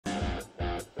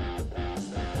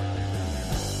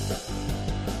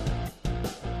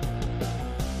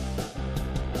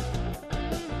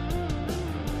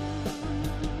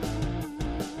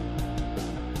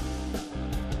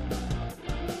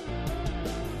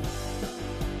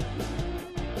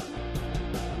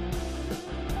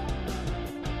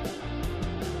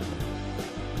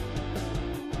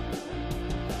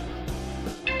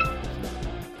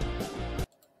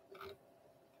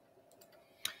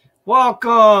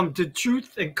Welcome to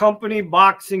Truth and Company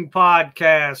Boxing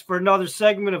Podcast for another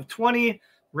segment of 20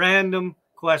 Random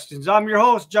Questions. I'm your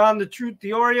host, John the Truth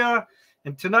Dioria,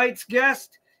 and tonight's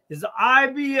guest is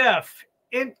IBF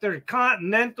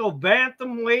Inter-continental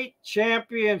Bantamweight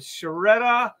champion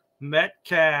Shurretta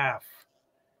Metcalf.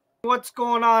 What's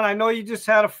going on? I know you just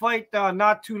had a fight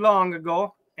not too long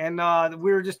ago, and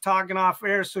we were just talking off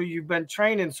air, so you've been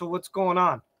training. So what's going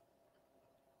on?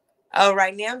 Oh,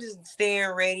 right now I'm just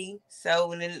staying ready. So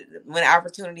when the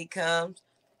opportunity comes,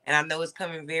 and I know it's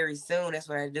coming very soon, that's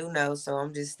what I do know. So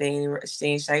I'm just staying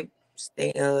shape,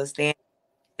 staying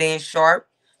sharp,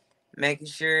 making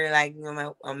sure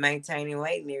I'm maintaining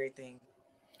weight and everything.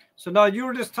 So now you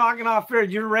were just talking off air.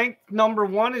 You're ranked number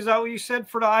 1. Is that what you said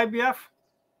for the IBF?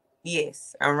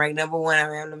 Yes, I'm ranked number 1.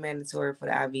 I am the mandatory for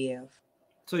the IBF.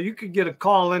 So you could get a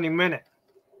call any minute.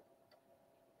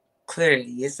 Clearly,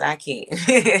 yes, I can.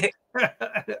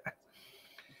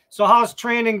 So how's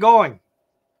training going?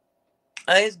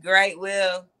 It's great.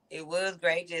 Well, it was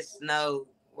great. It just snowed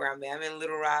where I'm at. I'm in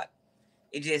Little Rock.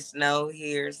 It just snowed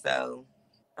here, so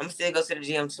I'm still go to the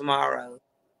gym tomorrow.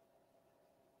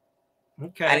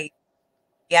 Okay. I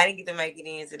didn't get to make it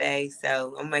in today,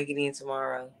 so I'm making it in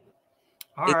tomorrow.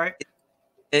 All right.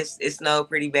 It snowed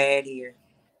pretty bad here.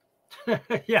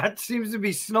 Yeah, it seems to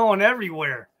be snowing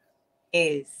everywhere.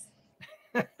 Yes.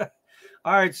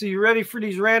 All right, so you ready for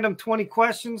these random 20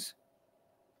 questions?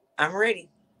 I'm ready.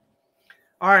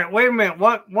 All right, wait a minute.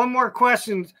 One more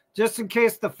question, just in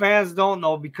case the fans don't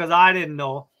know, because I didn't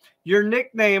know. Your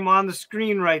nickname on the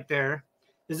screen right there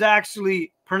is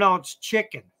actually pronounced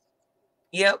Chicken.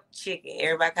 Yep, Chicken.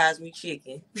 Everybody calls me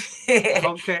Chicken.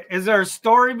 Okay. Is there a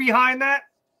story behind that?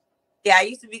 Yeah, I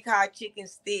used to be called Chicken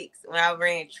Sticks when I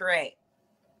ran track.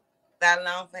 I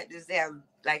just have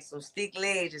like some stick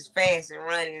legs, just fast and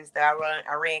running and stuff.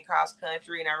 I ran cross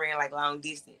country and I ran like long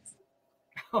distance.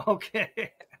 Okay.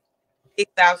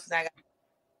 6,000. I got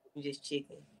just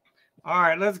Chicken. All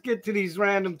right, let's get to these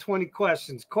random 20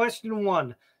 questions. Question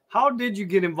 1: how did you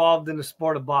get involved in the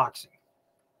sport of boxing?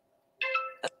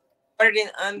 I started in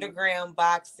underground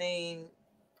boxing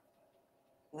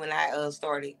when I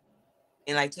started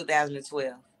in like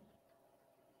 2012.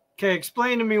 Okay,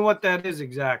 explain to me what that is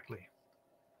exactly.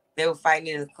 They were fighting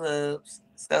in the clubs,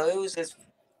 so it was just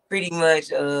pretty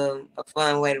much a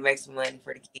fun way to make some money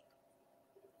for the kids.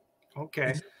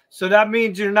 Okay, so that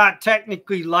means you're not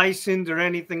technically licensed or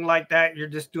anything like that. You're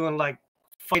just doing like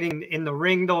fighting in the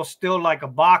ring, though, still like a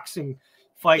boxing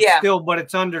fight, still, but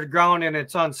it's underground and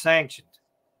it's unsanctioned.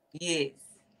 Yes.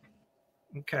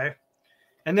 Okay,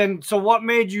 and then so what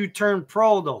made you turn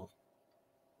pro though?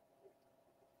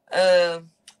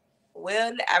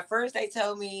 Well, at first they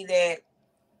told me that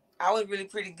I was really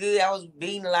pretty good. I was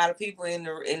beating a lot of people in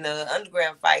the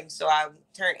underground fighting, so I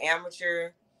turned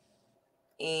amateur,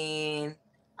 and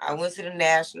I went to the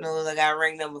nationals. I got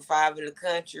ranked number 5 in the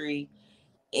country,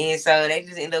 and so they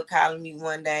just ended up calling me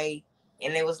one day,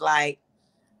 and it was like,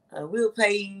 "We'll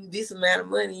pay you this amount of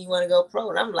money. You want to go pro?"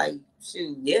 And I'm like,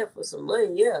 "Shoot, yeah, for some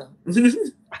money, yeah."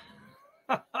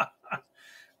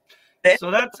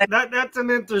 So that's an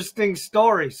interesting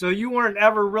story. So you weren't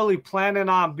ever really planning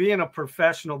on being a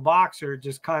professional boxer; it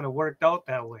just kind of worked out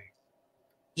that way.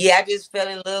 Yeah, I just fell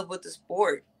in love with the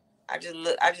sport. I just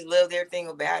loved everything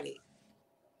about it.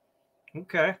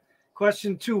 Okay.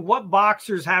 Question 2: what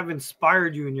boxers have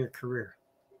inspired you in your career?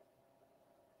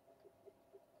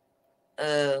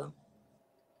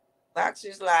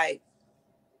 Boxers like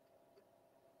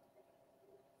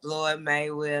Floyd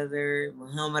Mayweather,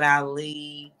 Muhammad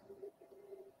Ali,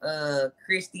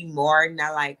 Christy Martin. I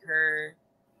like her.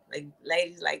 Like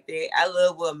ladies like that. I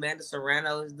love what Amanda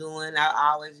Serrano is doing.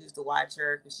 I always used to watch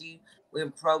her because she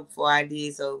went pro before I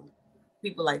did. So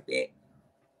people like that.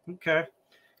 Okay.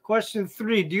 Question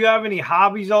 3: do you have any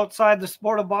hobbies outside the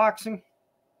sport of boxing?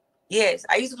 Yes,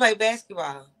 I used to play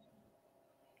basketball.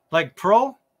 Like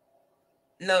pro?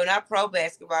 No, not pro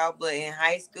basketball, but in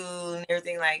high school and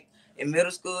everything, like in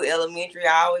middle school, elementary,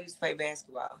 I always used to play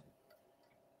basketball.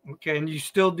 Okay, and you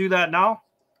still do that now?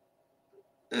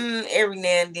 Every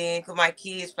now and then, because my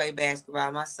kids play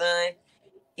basketball. My son,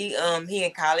 he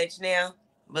in college now,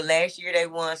 but last year they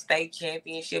won state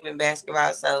championship in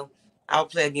basketball, so I'll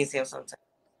play against him sometime.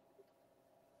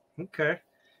 Okay.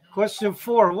 Question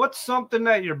 4: what's something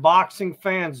that your boxing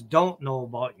fans don't know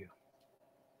about you?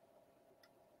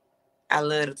 I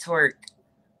love to twerk.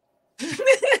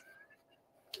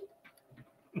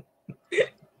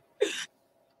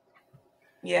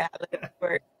 Yeah, I love to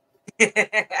twerk.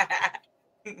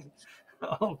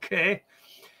 Okay.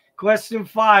 Question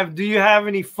 5: do you have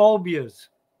any phobias?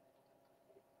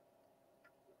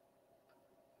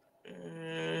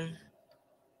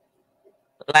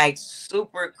 like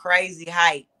super crazy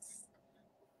heights.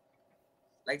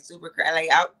 Like super crazy. Like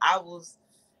I thought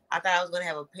I was gonna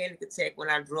have a panic attack when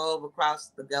I drove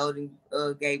across the Golden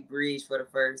Gate Bridge for the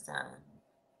first time.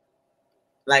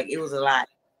 Like it was a lot.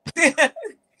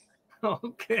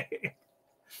 Okay.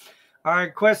 All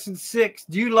right, question 6.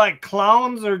 Do you like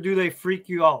clowns or do they freak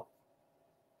you out?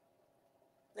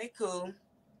 They cool.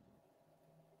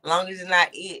 As long as it's not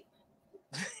it.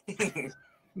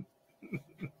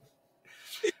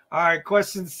 All right,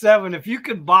 question 7. If you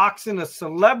could box in a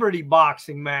celebrity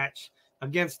boxing match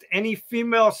against any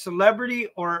female celebrity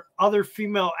or other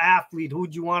female athlete, who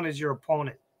would you want as your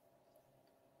opponent?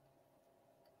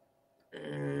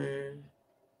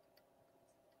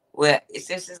 Well,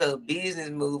 since it's a business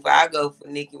move, I go for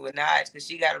Nicki Minaj because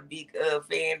she got a big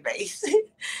fan base.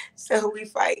 So we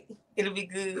fight. It'll be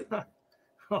good.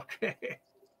 Okay.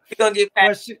 We're gonna get paid.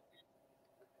 Question.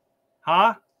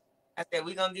 Huh? I said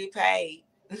we're gonna get paid.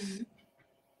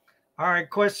 All right,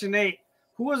 question 8.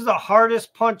 Who was the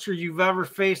hardest puncher you've ever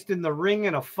faced in the ring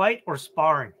in a fight or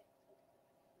sparring?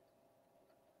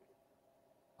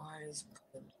 Hardest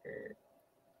puncher.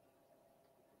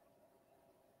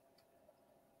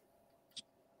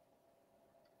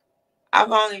 I've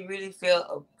only really felt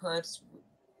a punch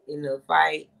in a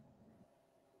fight,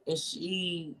 and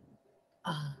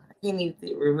I can't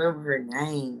even remember her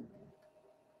name.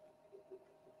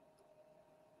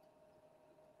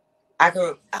 I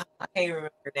can't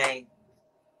remember her name.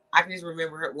 I can just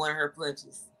remember one of her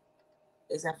punches.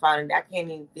 Is I found I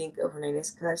can't even think of her name.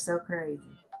 That's so crazy.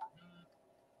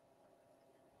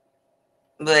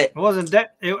 But it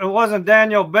wasn't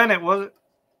Daniel Bennett, was it?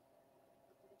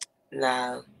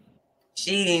 No,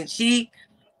 she didn't. She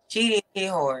didn't hit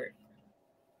hard.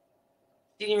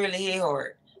 She didn't really hit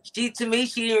hard. To me,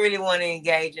 she didn't really want to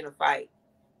engage in a fight.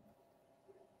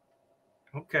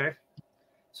 Okay,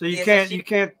 so you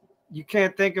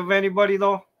can't think of anybody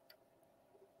though.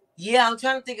 Yeah, I'm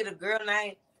trying to think of the girl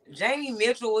name. Jamie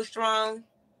Mitchell was strong.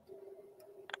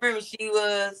 I remember she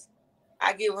was.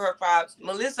 I give her props.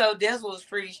 Melissa Odessa was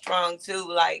pretty strong too.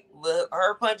 Like, but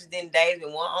her punches didn't daze,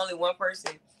 and only one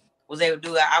person was able to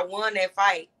do it. I won that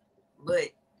fight, but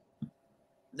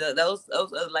those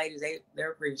other ladies,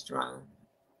 they're pretty strong.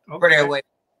 Okay. For their way.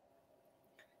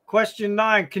 Question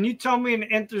 9. Can you tell me an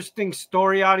interesting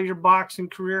story out of your boxing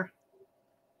career?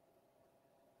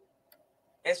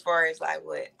 As far as like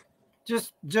what?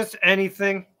 Just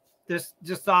anything.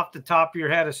 Just off the top of your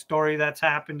head, a story that's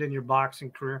happened in your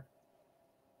boxing career.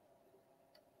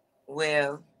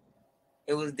 Well,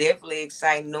 it was definitely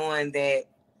exciting knowing that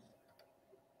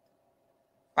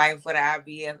fighting for the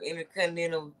IBF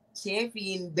Intercontinental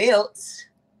Champion belts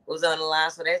was on the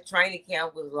line. So that training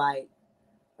camp was like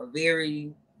a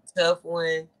very tough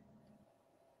one.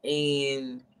 But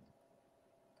it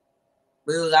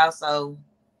was also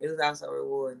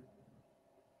rewarding.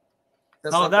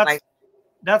 So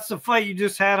that's the fight you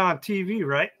just had on TV,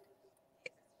 right?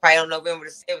 Fight on November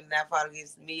the 7th, that fought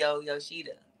against Miyo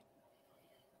Yoshida.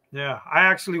 Yeah, I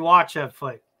actually watched that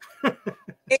fight.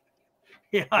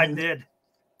 Yeah, I did.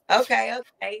 Okay.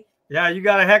 Yeah, you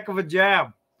got a heck of a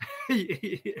jab.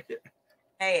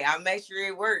 Hey, I'll make sure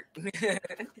it worked.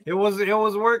 It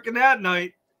was working that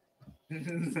night.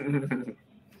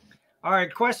 All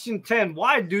right, question 10.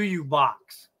 Why do you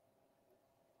box?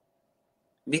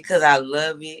 Because I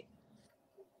love it.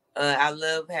 I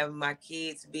love having my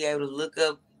kids be able to look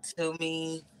up to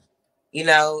me,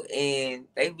 and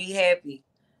they be happy.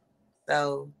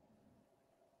 So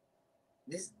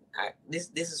this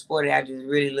is sport that I just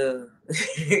really love.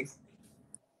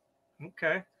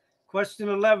 Okay. Question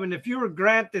 11. If you were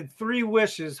granted 3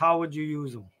 wishes, how would you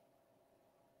use them?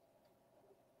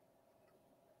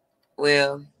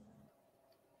 Well,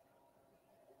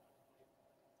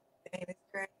 that's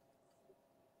great.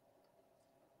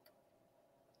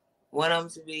 Want them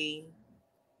to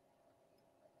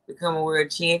become a world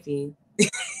champion.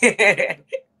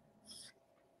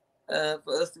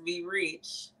 For us to be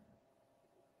rich.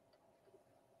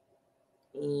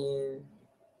 And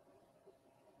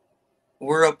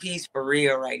world peace for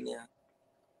real right now.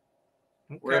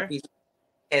 Okay. World peace.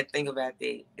 I had to think about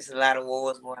that. It's a lot of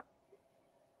wars going on.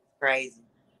 Crazy.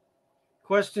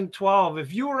 Question 12.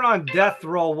 If you were on death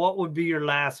row, what would be your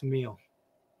last meal?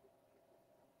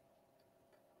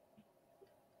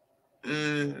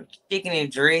 Chicken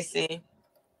and dressing,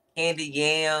 candied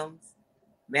yams,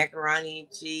 macaroni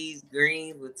and cheese,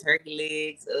 greens with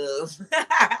turkey legs,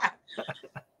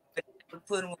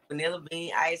 pudding with vanilla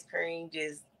bean, ice cream.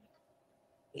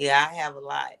 I have a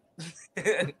lot.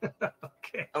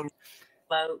 Okay.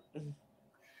 Float.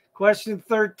 Question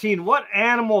 13. What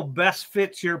animal best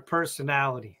fits your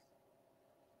personality?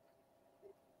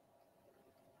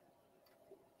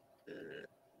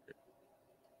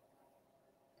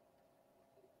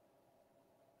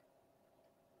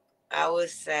 I would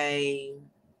say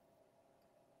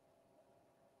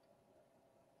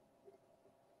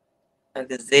a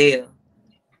gazelle.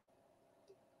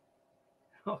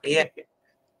 Okay.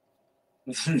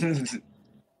 Yeah.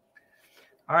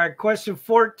 All right, question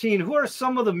 14. Who are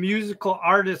some of the musical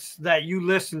artists that you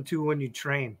listen to when you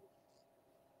train?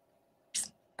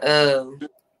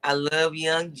 I love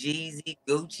Young Jeezy,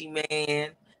 Gucci Man.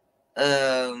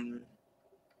 Um,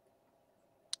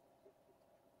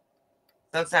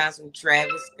 Sometimes some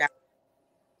Travis Scott,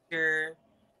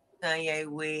 Kanye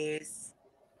West.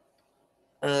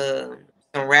 Some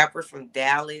rappers from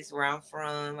Dallas, where I'm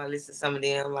from. I listen to some of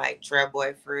them, like Trap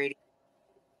Boy Freddy.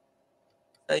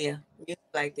 So yeah, music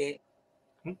like that.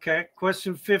 Okay,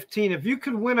 question 15. If you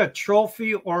could win a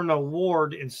trophy or an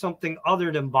award in something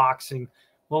other than boxing,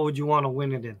 what would you want to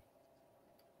win it in?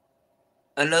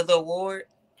 Another award?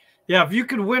 Yeah, if you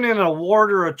could win an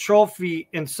award or a trophy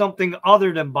in something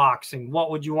other than boxing,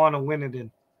 what would you want to win it in?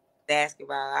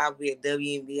 Basketball. I'll be a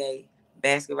WNBA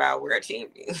basketball world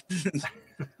champion.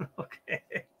 Okay.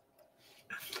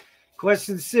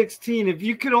 Question 16. If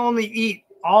you could only eat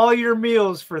all your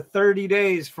meals for 30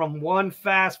 days from one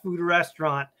fast food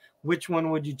restaurant, which one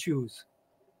would you choose?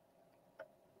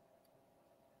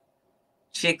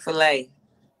 Chick-fil-A.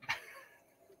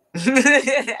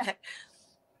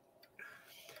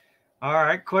 All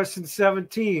right. Question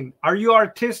 17. Are you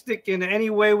artistic in any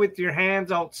way with your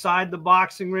hands outside the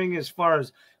boxing ring as far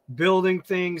as building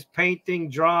things, painting,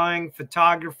 drawing,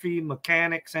 photography,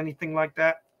 mechanics, anything like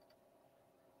that?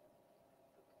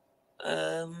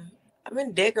 I've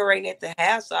been decorating at the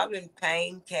house, so I've been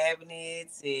painting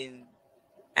cabinets and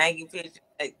hanging pictures.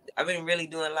 Like, I've been really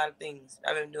doing a lot of things.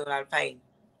 I've been doing a lot of painting.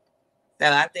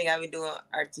 So I think I've been doing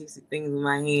artistic things with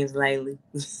my hands lately.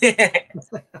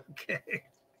 Okay.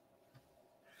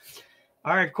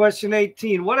 All right. Question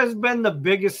 18. What has been the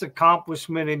biggest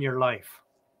accomplishment in your life?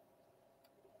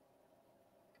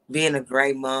 Being a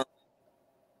great mom.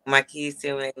 My kids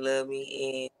tell me they love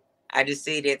me, and I just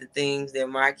see that the things that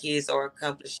my kids are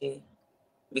accomplishing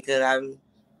because I'm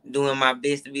doing my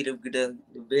best to be the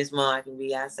best mom I can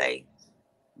be. I say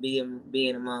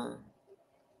being a mom.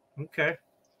 Okay.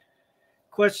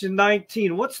 Question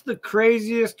 19. What's the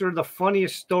craziest or the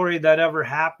funniest story that ever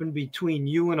happened between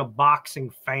you and a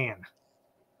boxing fan?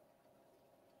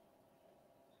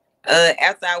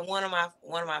 After I won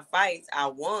one of my fights, I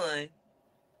won,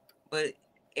 but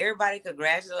everybody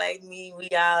congratulated me. We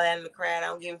all out in the crowd.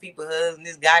 I'm giving people hugs, and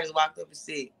this guy just walked up and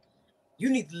said, "You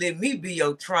need to let me be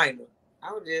your trainer."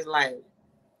 I was just like,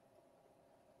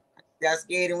 got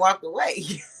scared and walked away.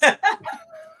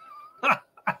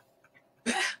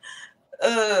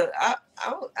 I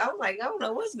was like, I don't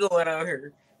know what's going on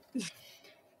here.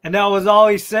 And that was all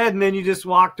he said, and then you just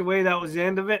walked away. That was the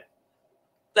end of it.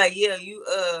 Like, yeah, you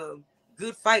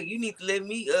good fight. You need to let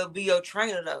me be your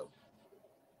trainer though.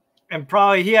 And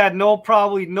probably he had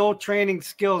probably no training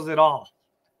skills at all.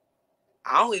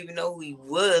 I don't even know who he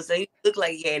was. So he looked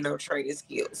like he had no training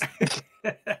skills.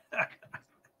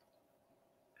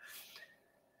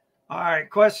 All right,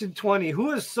 question 20.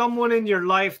 Who is someone in your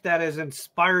life that has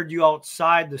inspired you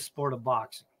outside the sport of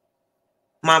boxing?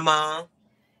 My mom.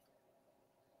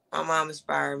 My mom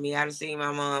inspired me. I've seen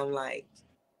my mom like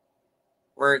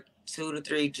work 2 to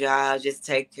 3 jobs just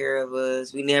to take care of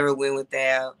us. We never went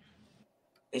without.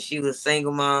 And she was a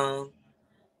single mom.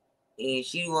 And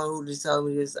she the one who just told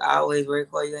me just always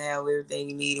work for you, have everything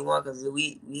you need and want, because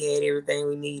we had everything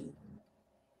we needed.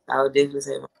 I would definitely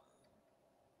say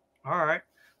All right.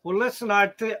 Well, listen,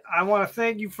 I want to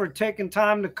thank you for taking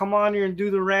time to come on here and do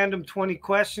the random 20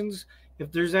 questions.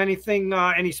 If there's anything,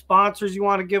 any sponsors you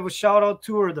want to give a shout out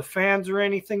to, or the fans or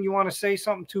anything you want to say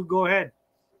something to, go ahead.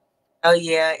 oh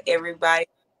yeah, everybody.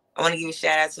 I want to give a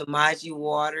shout out to Maji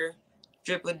Water,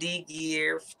 Triple D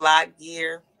Gear, Flock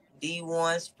Gear,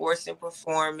 D1 Sports and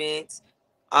Performance.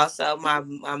 Also my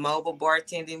mobile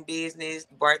bartending business,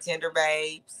 Bartender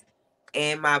Babes,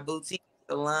 and my boutique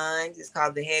salon. It's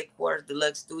called the Headquarters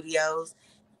Deluxe Studios.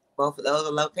 Both of those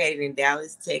are located in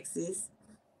Dallas, Texas.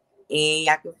 And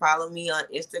y'all can follow me on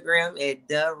Instagram at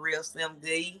The Real Slim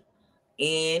D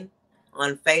and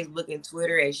on Facebook and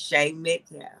Twitter at Shurretta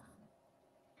Metcalf.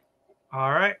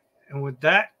 All right. And with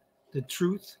that, the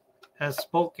truth has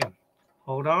spoken.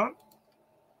 Hold on.